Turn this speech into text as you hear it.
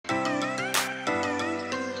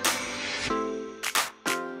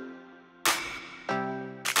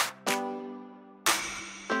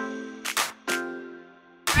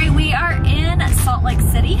Salt Lake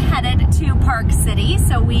City, headed to Park City.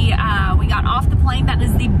 So we got off the plane. That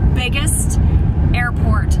is the biggest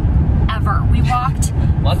airport ever. We walked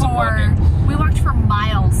for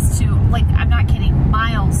miles to, like, I'm not kidding,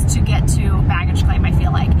 miles to get to baggage claim, I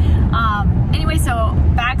feel like. Anyway, so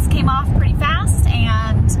bags came off pretty fast,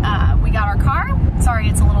 and we got our car. Sorry,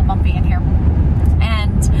 it's a little bumpy in here.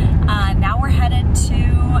 And now we're headed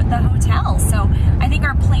to the hotel. So I think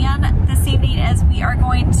our plan this evening is we are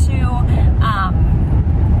going to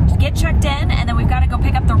get checked in, and then we've got to go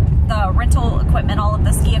pick up the rental equipment, all of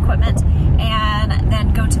the ski equipment, and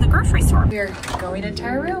then go to the grocery store. We're going into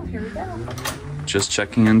our room. Here we go. Just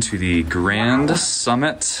checking into the Grand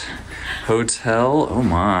Summit Hotel. Oh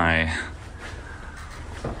my.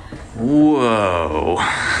 Whoa.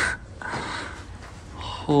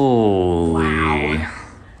 Holy. Wow.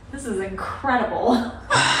 This is incredible.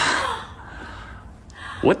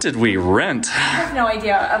 What did we rent? I have no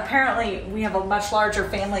idea. Apparently, we have a much larger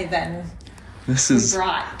family than we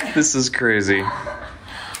brought. This is crazy.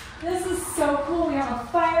 This is so cool. We have a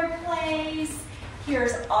fireplace.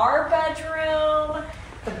 Here's our bedroom,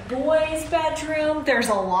 the boys' bedroom. There's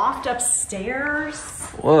a loft upstairs.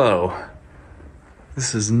 Whoa.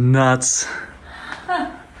 This is nuts.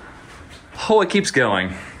 Oh, it keeps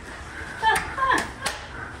going.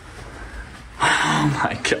 Oh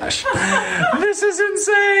my gosh. This is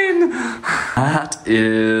insane. That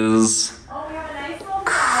is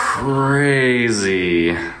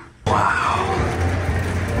crazy. Wow.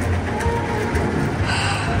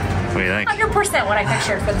 What do you think? 100% what I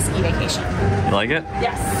pictured for the ski vacation. You like it?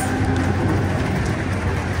 Yes.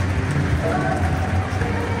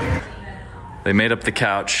 They made up the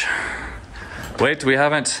couch. Wait, we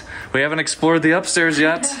haven't explored the upstairs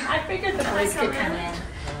yet. I figured the boys could come in.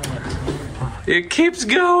 It keeps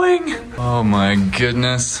going. Oh my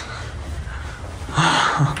goodness.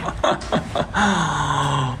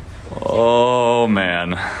 Oh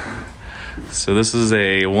man. So this is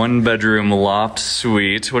a 1-bedroom loft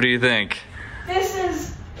suite. What do you think? There's a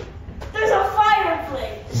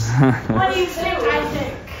fireplace. What do you think? I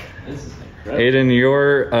think. This is incredible. Aiden,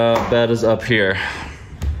 your bed is up here.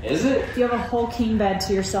 Is it? You have a whole king bed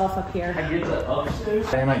to yourself up here. I get the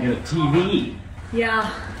upstairs. I might get a TV.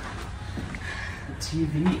 Yeah. A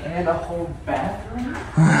TV and a whole bathroom?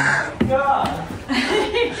 Oh my god.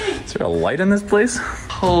 Is there a light in this place?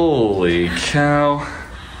 Holy cow.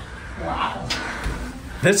 Wow.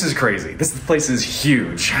 This is crazy. This place is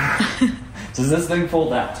huge. Does this thing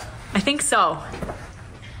fold out? I think so.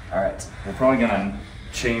 All right, we're probably gonna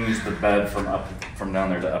change the bed from down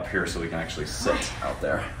there to up here so we can actually sit out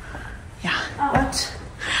there. Yeah. What?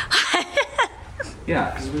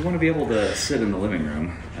 Yeah, because we want to be able to sit in the living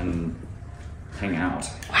room and hang out.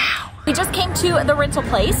 Wow. We just came to the rental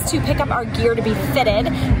place to pick up our gear to be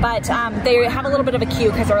fitted, but they have a little bit of a queue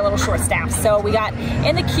because they're a little short-staffed. So we got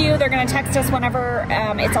in the queue. They're going to text us whenever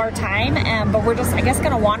it's our time, but we're just, I guess,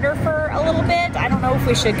 going to wander for a little bit. I don't know if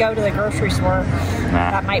we should go to the grocery store. Nah.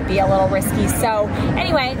 That might be a little risky. So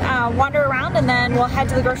anyway, wander around, and then we'll head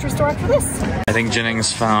to the grocery store after this. I think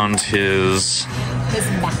Jennings found his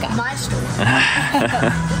Mecca.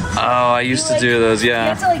 Oh, I used to do those, yeah. You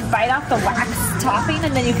have to like bite off the wax topping,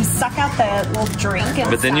 and then you can suck out the little drink inside.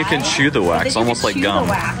 But then you can chew the wax, almost like gum.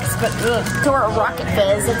 The wax, but or Rocket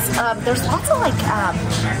Fizz. It's there's lots of like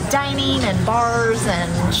dining and bars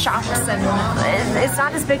and shops, and it's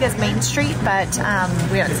not as big as Main Street, but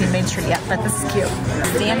we haven't seen Main Street yet. But this is cute.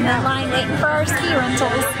 Standing in line waiting for our ski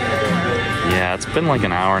rentals. Yeah, it's been like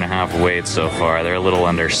an hour-and-a-half wait so far. They're a little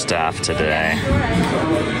understaffed today.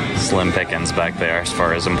 Slim pickings back there as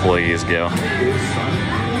far as employees go.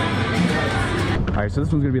 All right, so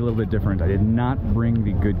this one's gonna be a little bit different. I did not bring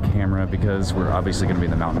the good camera because we're obviously gonna be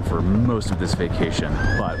in the mountain for most of this vacation,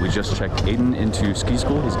 but we just checked Aiden into ski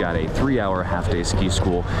school. He's got a 3-hour half-day ski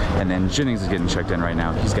school, and then Jennings is getting checked in right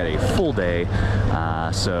now. He's got a full day,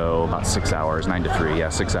 so about 6 hours, 9 to 3, yeah,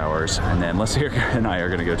 6 hours. And then Leslie and I are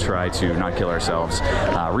gonna go try to not kill ourselves,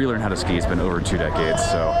 relearn how to ski. It's been over 2 decades,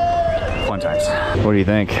 so fun times. What do you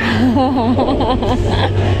think?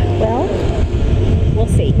 Well, we'll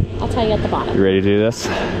see. I'll tell you at the bottom. You ready to do this?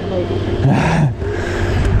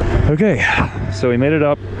 Okay, so we made it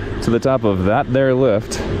up to the top of that there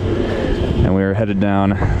lift, and we are headed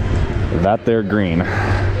down that there green.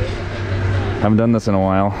 Haven't done this in a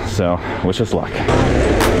while, so wish us luck.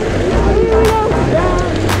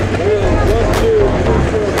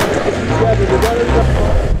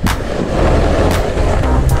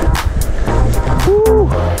 Woo.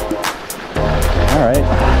 All right,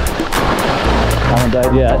 haven't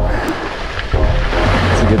died yet.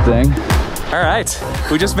 That's a good thing. All right,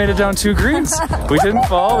 we just made it down 2 greens. We didn't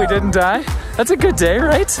fall, we didn't die. That's a good day,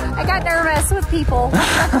 right? I got nervous with people.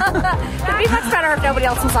 It'd be much better if nobody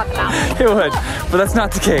else was on the mountain. It would, but that's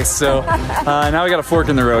not the case. So now we got a fork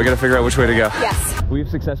in the road. We got to figure out which way to go. Yes. We've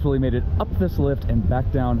successfully made it up this lift and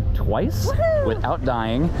back down twice without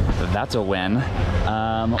dying. That's a win.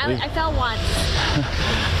 I fell once.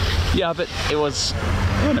 Yeah, but it wasn't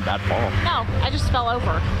a bad fall. No, I just fell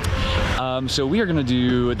over. So we are gonna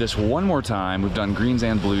do this one more time. We've done greens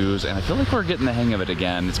and blues, and I feel like we're getting the hang of it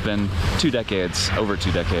again. It's been over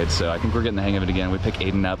 2 decades, so I think we're getting the hang of it again. We pick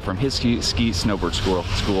Aiden up from his ski snowboard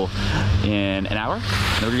school in an hour, and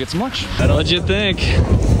then we're gonna get some lunch. What'd you think?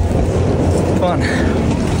 Fun.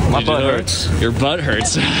 My butt hurts. Your butt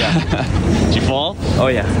hurts? Yeah. Did you fall? Oh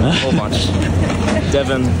yeah, a whole bunch.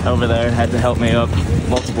 Devin over there had to help me up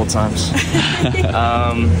multiple times.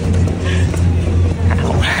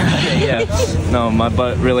 Yeah, no, my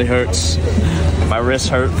butt really hurts. My wrist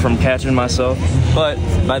hurt from catching myself, but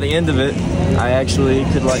by the end of it, I actually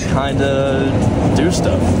could like kind of do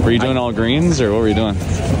stuff. Were you doing all greens, or what were you doing?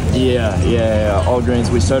 Yeah, all greens.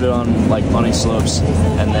 We started on like bunny slopes,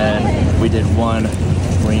 and then we did one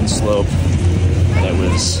green slope, and it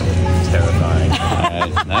was terrifying.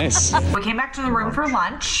 Nice. We came back to the room for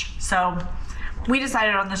lunch, so we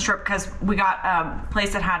decided on this trip because we got a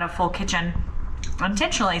place that had a full kitchen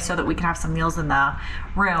intentionally so that we could have some meals in the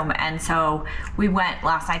room. And so we went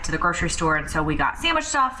last night to the grocery store, and so we got sandwich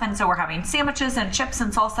stuff, and so we're having sandwiches and chips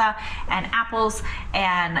and salsa and apples,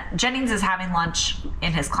 and Jennings is having lunch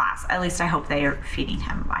in his class. At least I hope they are feeding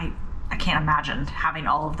him. I can't imagine having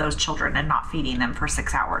all of those children and not feeding them for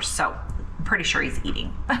 6 hours, so I'm pretty sure he's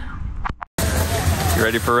eating. You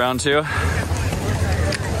ready for round 2?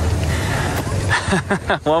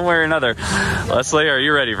 One way or another. Leslie, are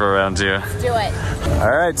you ready for round 2? Let's do it.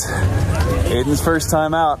 All right, Aiden's first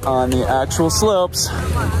time out on the actual slopes.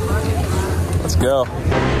 Let's go.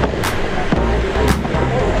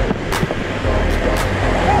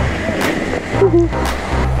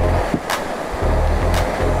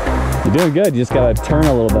 You're doing good. You just gotta turn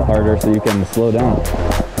a little bit harder so you can slow down.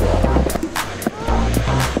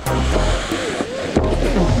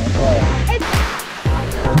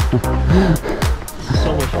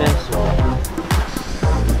 So much faster.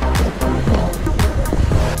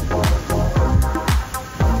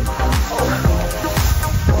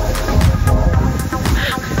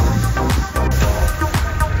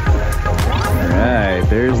 Alright,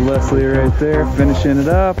 there's Leslie right there, finishing it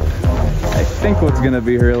up. I think what's gonna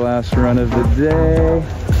be her last run of the day.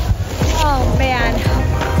 Oh man.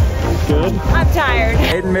 Good? I'm tired.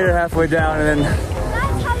 Aiden made it halfway down and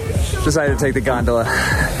then decided to take the gondola.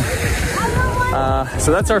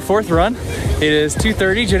 So that's our 4th run. It is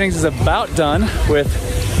 2:30. Jennings is about done with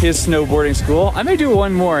his snowboarding school. I may do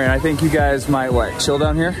one more, and I think you guys might, what, chill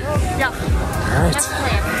down here? Yeah. All right. That's the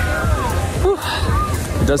plan. Whew.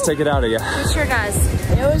 It does take it out of you. It sure does.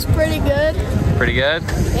 It was pretty good. Pretty good?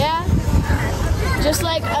 Yeah. Just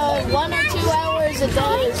like 1 or 2 hours a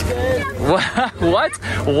day is good. What?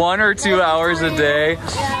 1 or 2 hours a day?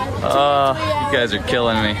 Yeah. You guys are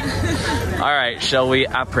killing me. All right, shall we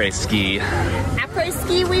après ski? Après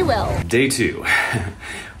ski we will. Day 2.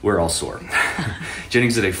 We're all sore.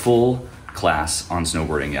 Jennings did a full class on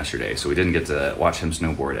snowboarding yesterday, so we didn't get to watch him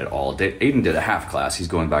snowboard at all. Aiden did a half class. He's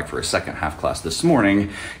going back for a second half class this morning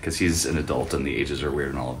because he's an adult and the ages are weird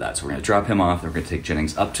and all of that. So we're gonna drop him off, and we're gonna take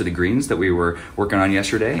Jennings up to the greens that we were working on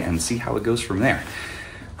yesterday and see how it goes from there.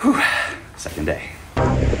 Whew. Second day.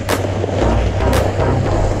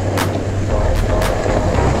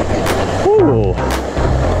 Ooh.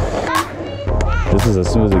 This is as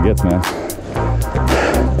smooth as it gets, man.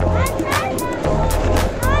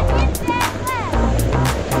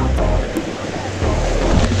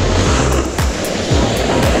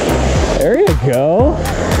 There you go.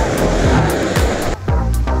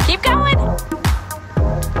 Keep going.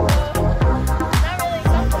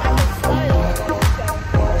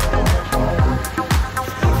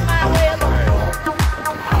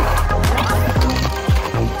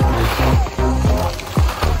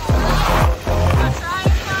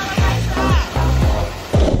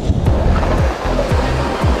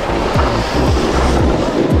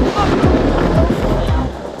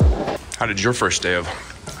 How did your first day of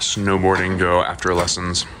snowboarding go after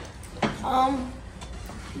lessons?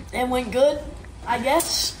 It went good, I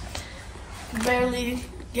guess. Barely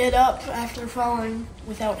get up after falling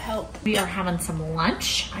without help. We are having some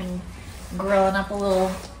lunch. I'm grilling up a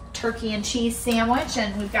little turkey and cheese sandwich,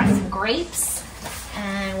 and we've got some grapes,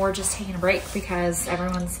 and we're just taking a break because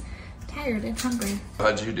everyone's tired and hungry.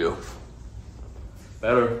 How'd you do?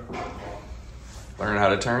 Better. Learn how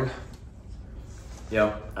to turn?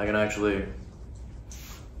 Yeah, I can actually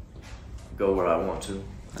go where I want to.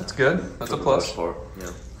 That's good. That's a plus.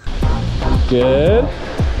 Yeah. Good.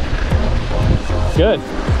 Good.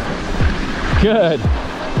 Good.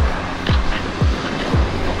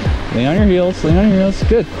 Lean on your heels, lean on your heels.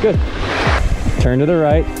 Good, good. Turn to the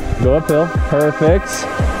right, go uphill. Perfect.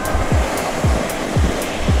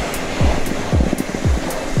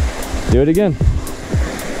 Do it again.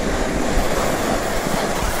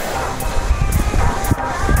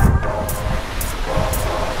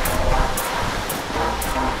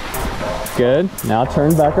 Good. Now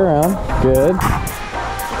turn back around. Good.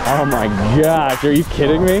 Oh my gosh, are you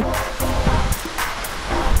kidding me?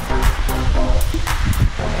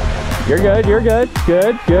 You're good, you're good.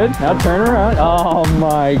 Good, good. Now turn around. Oh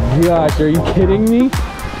my gosh, are you kidding me?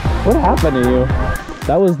 What happened to you?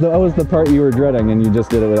 That was the part you were dreading, and you just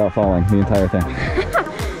did it without falling the entire thing.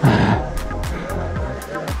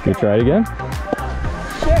 Can you try it again?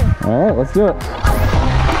 Sure. All right, let's do it.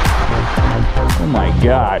 Oh my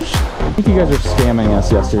gosh. I think you guys are scamming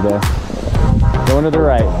us yesterday. Going to the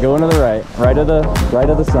right, going to the right. Right of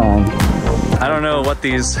the sign. I don't know what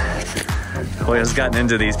has gotten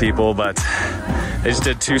into these people, but they just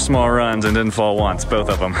did 2 small runs and didn't fall once, both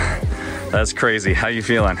of them. That's crazy. How you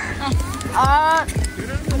feeling?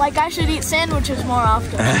 Like I should eat sandwiches more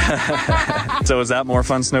often. So was that more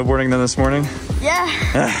fun snowboarding than this morning? Yeah.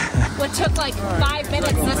 What took like 5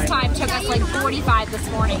 minutes this time took us like 45 this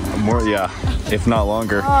morning. More, yeah, if not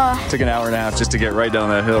longer. Took an hour and a half just to get right down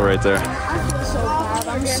that hill right there. I feel so bad.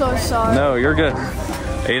 I'm so sorry. No, you're good.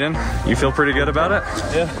 Aiden, you feel pretty good about it?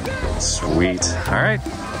 Yeah. Sweet. All right,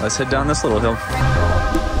 let's head down this little hill.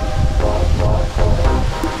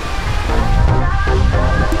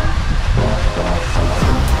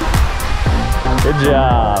 Good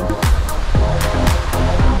job.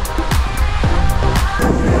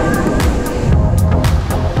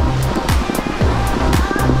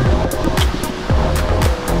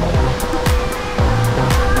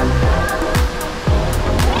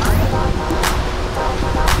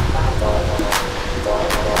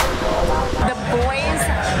 The boys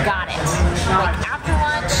got it. Like after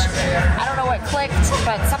lunch, I don't know what clicked,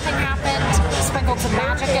 but something happened. Sprinkled some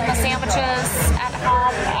magic in the sandwiches at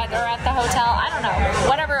home or at the hotel. I don't know.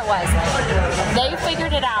 Whatever it was. They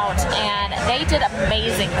figured it out and they did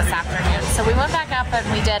amazing this afternoon. So we went back up and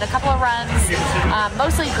we did a couple of runs,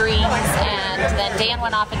 mostly greens, and then Dan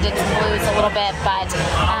went off and did some blues a little bit, but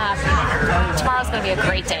tomorrow's going to be a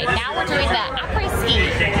great day. Now we're doing the après ski.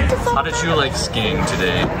 How did you like skiing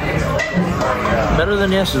today? Better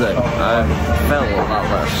than yesterday. I fell a lot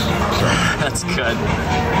less. So. That's good.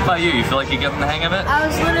 How about you? You feel like you're getting the hang of it? I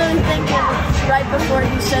was literally thinking right before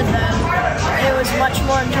you said that it was much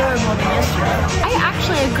more enjoyable than yesterday. I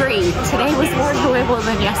actually agree. Today was more enjoyable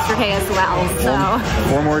than yesterday as well. So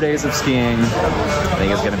 4 more days of skiing. I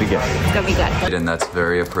think it's gonna be good. it's gonna be good. And that's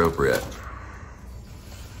very appropriate.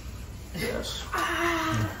 Yes.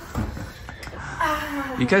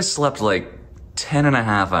 You guys slept like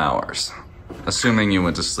 10.5 hours, assuming you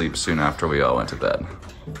went to sleep soon after we all went to bed.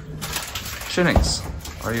 Shinnings,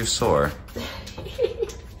 are you sore?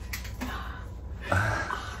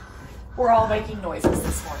 We're all making noises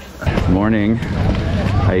this morning. Good morning.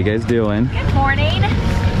 How you guys doing? Good morning.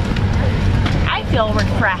 I feel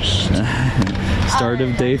refreshed. Start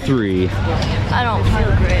of day 3. I don't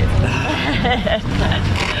feel great.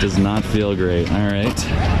 Does not feel great. All right.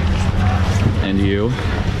 And you?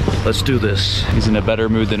 Let's do this. He's in a better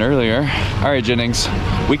mood than earlier. All right, Jennings,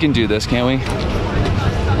 we can do this, can't we?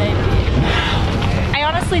 I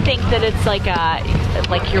honestly think that it's like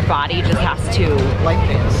your body just has to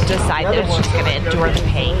decide that it's just gonna endure the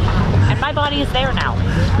pain. And my body is there now.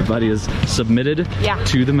 Your body is submitted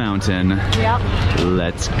to the mountain. Yep.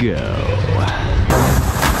 Let's go.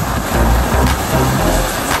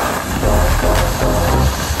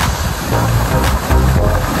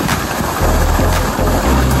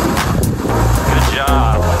 Good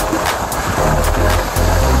job.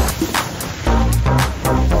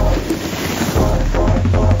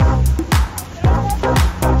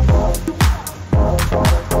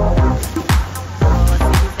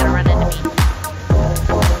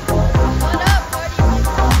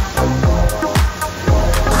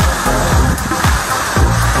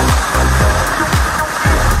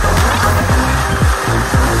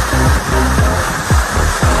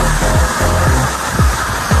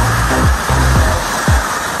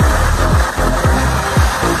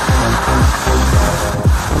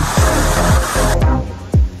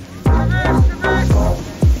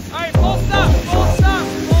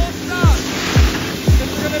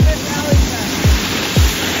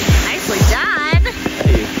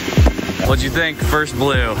 What'd you think, first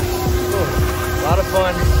blue? A lot of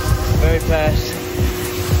fun. very fast.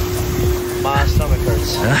 My stomach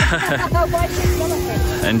hurts.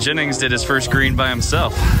 And Jennings did his first green by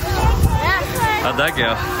himself. How'd that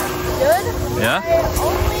go? Good. Yeah? I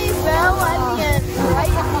only fell at the end,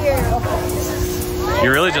 right here. You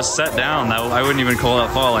really just sat down. That I wouldn't even call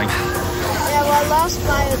that falling. Yeah, well, I lost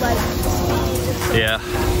my, like, speed. Yeah.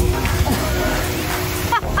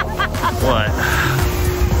 What?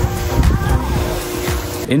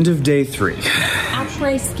 End of day 3.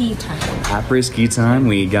 Après ski time. Après ski time.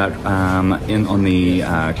 We got in on the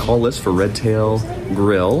call list for Red Tail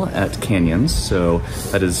Grill at Canyons. So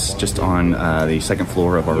that is just on the second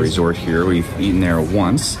floor of our resort here. We've eaten there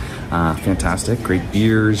once. Fantastic. Great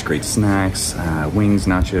beers, great snacks, wings,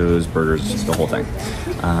 nachos, burgers, the whole thing.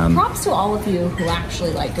 Props to all of you who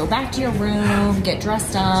actually like go back to your room, get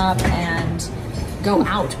dressed up, and go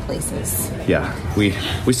out places. Yeah, we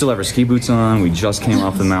still have our ski boots on. We just came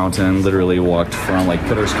off the mountain, literally walked from, like,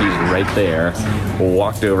 put our skis right there,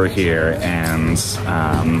 walked over here, and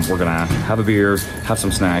we're gonna have a beer, have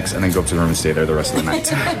some snacks, and then go up to the room and stay there the rest of the night.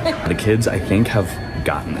 The kids, I think, have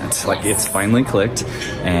gotten it. Like, it's finally clicked,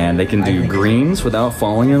 and they can do greens without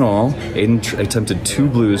falling at all. Aiden attempted 2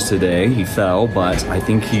 blues today. He fell, but I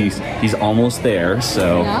think he's almost there,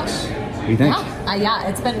 so Yeah. what do you think? Yeah,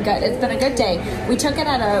 it's been good. It's been a good day. We took it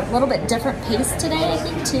at a little bit different pace today, I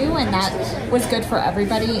think, too, and that was good for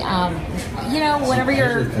everybody. You know, whenever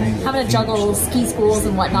you're having to juggle ski schools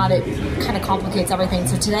and whatnot, it kind of complicates everything.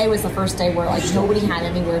 So today was the first day where, like, nobody had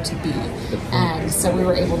anywhere to be, and so we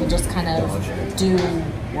were able to just kind of do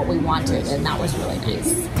what we wanted, and that was really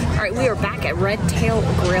nice. All right, we are back at Red Tail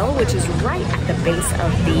Grill, which is right at the base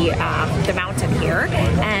of the mountain here,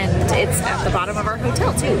 and it's at the bottom of our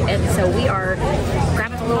hotel too. And so we are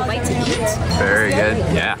grabbing a little bite to eat. Very good,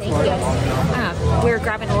 yeah. Thank you. We're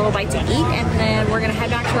grabbing a little bite to eat, and then we're gonna head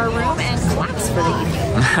back to our room and collapse for the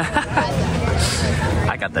evening.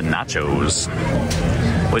 I got the nachos.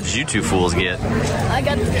 What did you two fools get? I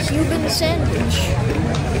got the Cuban sandwich.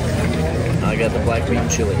 I got the black bean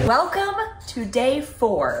chili. Welcome to day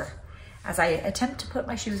 4, as I attempt to put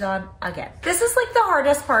my shoes on again. This is like the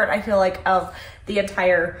hardest part, I feel like, of the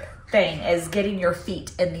entire thing, is getting your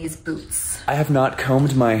feet in these boots. I have not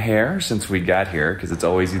combed my hair since we got here because it's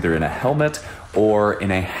always either in a helmet or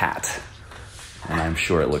in a hat. And I'm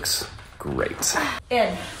sure it looks great.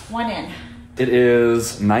 One in. It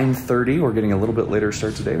is 9:30. We're getting a little bit later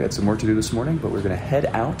start today. We had some work to do this morning, but we're gonna head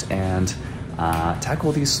out and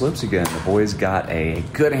tackle these slopes again. The boys got a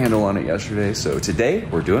good handle on it yesterday, so today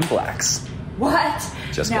we're doing blacks. What?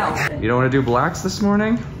 Just no. kidding. You don't want to do blacks this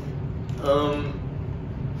morning?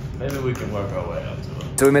 Maybe we can work our way up to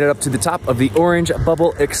it. So we made it up to the top of the Orange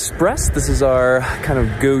Bubble Express. This is our kind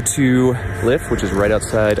of go-to lift, which is right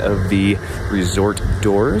outside of the resort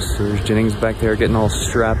doors. So there's Jennings back there getting all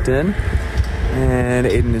strapped in, and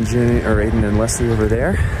Aiden and Leslie over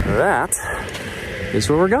there. That is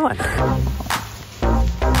where we're going.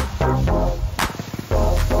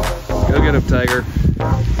 Go get him, Tiger.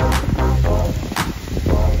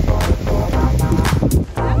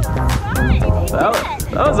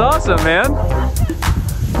 That was awesome, man.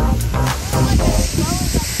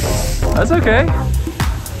 That's okay.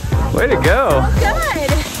 Way to go. Good.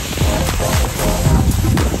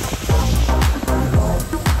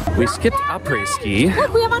 We skipped après ski.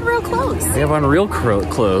 Look, we have on real clothes. We have on real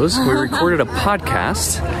clothes. We recorded a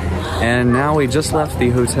podcast, and now we just left the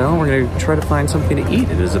hotel. We're gonna try to find something to eat.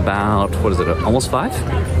 It is about, what is it, almost 5?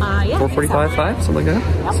 Yeah. 4:45, 5, something like that.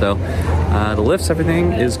 Yep. So the lifts,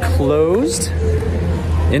 everything is closed.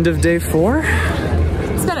 End of day 4.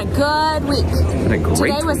 It's been a good week. It's been a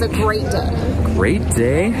great Today was a great day. Great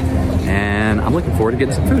day, and I'm looking forward to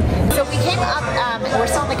getting some food. So we came up, we're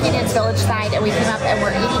still on the Canyons Village side, and we came up and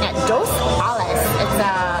we're eating at Dos Ales. It's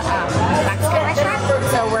a Mexican restaurant.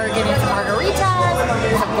 So we're getting some margaritas,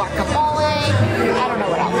 some guacamole, I don't know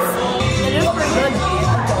what else. It is pretty good.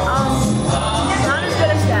 Not as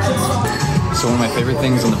good as that. So one of my favorite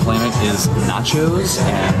things on the planet is nachos,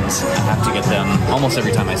 and I have to get them almost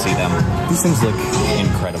every time I see them. These things look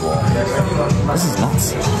incredible. This is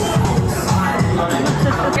nuts.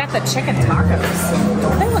 We got the chicken tacos.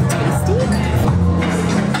 Don't they look tasty?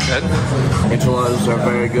 Good. Enchiladas are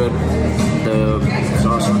very good. The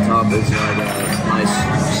sauce on top is like a nice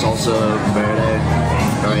salsa verde,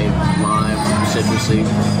 very lime, citrusy.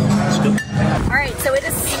 It's good. All right, so it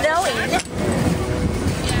is snowing,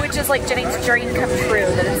 which which is like Jennings' dream come true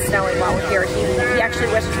that it's snowing while we're here. He actually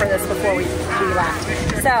wished for this before we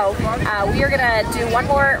left. So we are gonna do one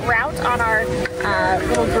more route on our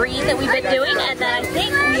little green that we've been doing, and then I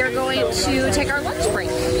think we are going to take our lunch break.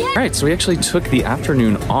 Yeah. All right, so we actually took the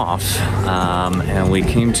afternoon off, and we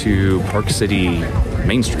came to Park City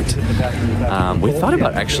Main Street. We thought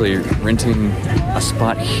about actually renting a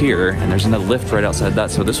spot here, and there's another lift right outside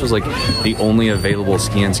that, so this was like the only available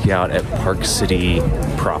ski in, ski out at Park City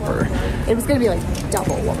proper. It was gonna be like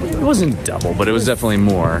double what we were. It wasn't double, but it was definitely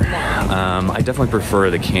more. I definitely prefer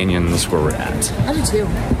the canyons where we're at. I do too.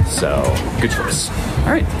 So, good choice.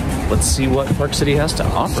 All right, let's see what Park City has to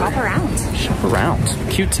offer. Shop around. Shop around.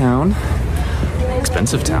 Cute town,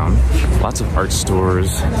 expensive town, lots of art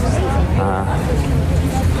stores.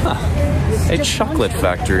 A chocolate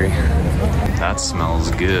factory. That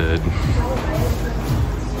smells good.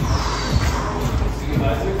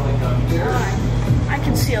 I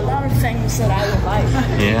can see a lot of things that I would like.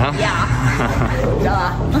 Yeah? Yeah.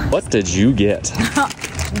 Duh. What did you get?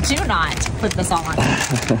 Do not put this on.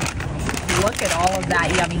 Look at all of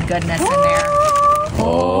that yummy goodness in there.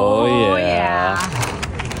 Oh yeah.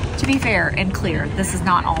 To be fair and clear, this is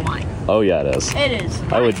not all mine. Oh yeah, it is. It is.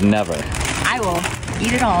 I would never. I will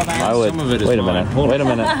eat it all then. I would. Some of it is wait a minute. mine. Wait a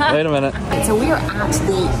minute. Wait a minute. So we are at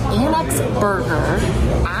the Annex Burger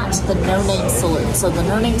at the No Name Saloon. So the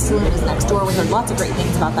No Name Saloon is next door. We heard lots of great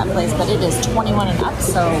things about that place, but it is 21 and up.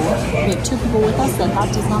 So we have 2 people with us that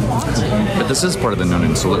does not want to. But this is part of the No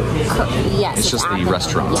Name Saloon. Yes. It's just the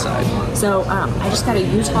restaurant side. So I just got a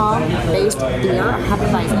Utah-based beer,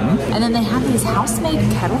 Hefeweizen, and then they have these house-made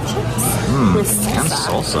kettle chips with salsa. And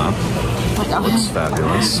salsa. Like, Looks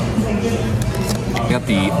fabulous. We got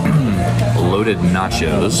the loaded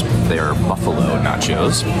nachos. They are buffalo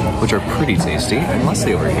nachos, which are pretty tasty. And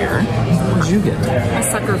Leslie over here, what did you get? a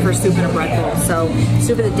sucker for soup and a bread bowl. So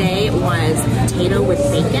soup of the day was potato with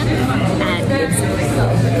bacon, and it's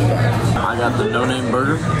I got the No Name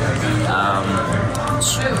Burger.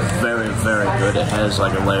 It's very, very good. It has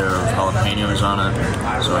like a layer of jalapenos on it,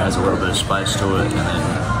 so it has a little bit of spice to it, and then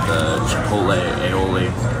the chipotle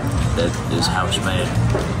aioli that is house made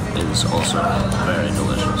is also very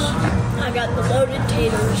delicious. I got the loaded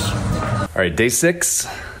taters. All right, day 6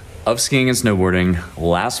 of skiing and snowboarding.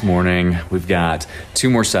 Last morning, we've got 2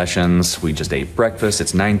 more sessions. We just ate breakfast.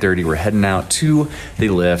 It's 9:30. We're heading out to the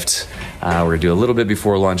lift. We're gonna do a little bit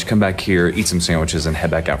before lunch, come back here, eat some sandwiches, and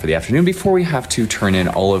head back out for the afternoon before we have to turn in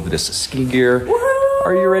all of this ski gear. Woo-hoo!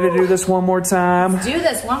 Are you ready to do this one more time? do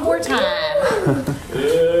this one more time.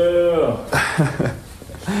 Yeah.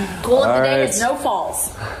 Goal of the day right. is no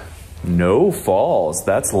falls. No falls.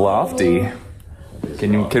 That's lofty.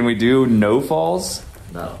 Can we do no falls?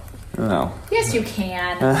 No. No. Yes, you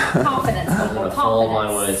can. Confidence. I'm gonna fall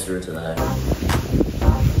my way through today.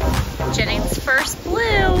 Jennings' first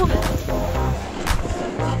blue.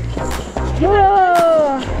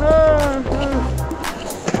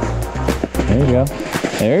 There you go.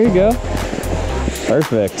 There you go.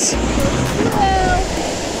 Perfect.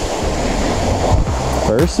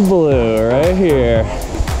 First blue right here.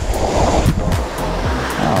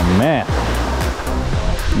 Oh man.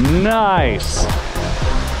 Nice.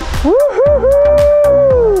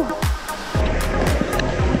 Woo-hoo-hoo!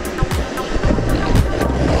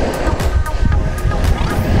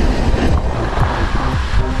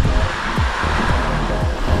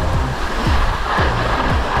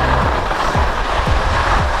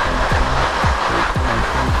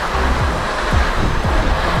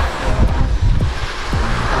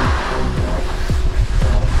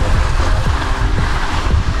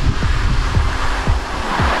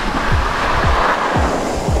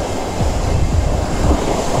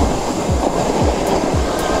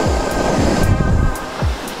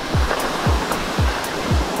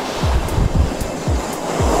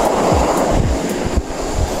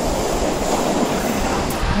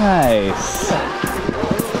 Nice.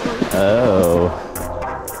 Oh.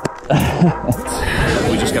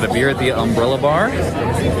 We just got a beer at the Umbrella Bar.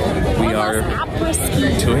 We are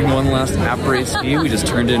doing one last après ski. We just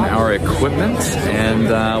turned in our equipment, and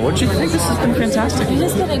what did you think? This has been fantastic. It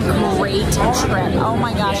has been a great trip. Oh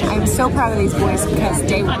my gosh, I'm so proud of these boys because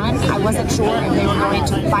day 1, I wasn't sure if they were going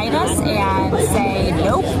to fight us and say,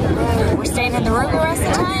 nope, we're staying in the room the rest of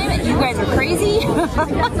the time. You guys are crazy.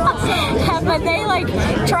 But they like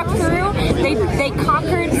trucked through. They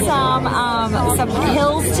conquered some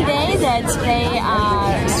hills today that they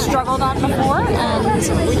struggled on before, and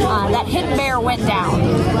that hill Hidden Bear went down.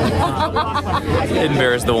 Hidden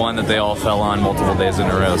Bear is the one that they all fell on multiple days in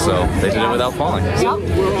a row, so they did it without falling. Yep.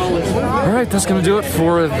 All right, that's gonna do it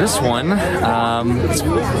for this one. It's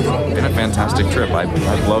been a fantastic trip.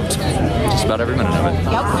 I've loved just about every minute of it.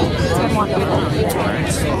 Yep. It's been wonderful. All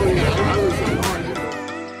right.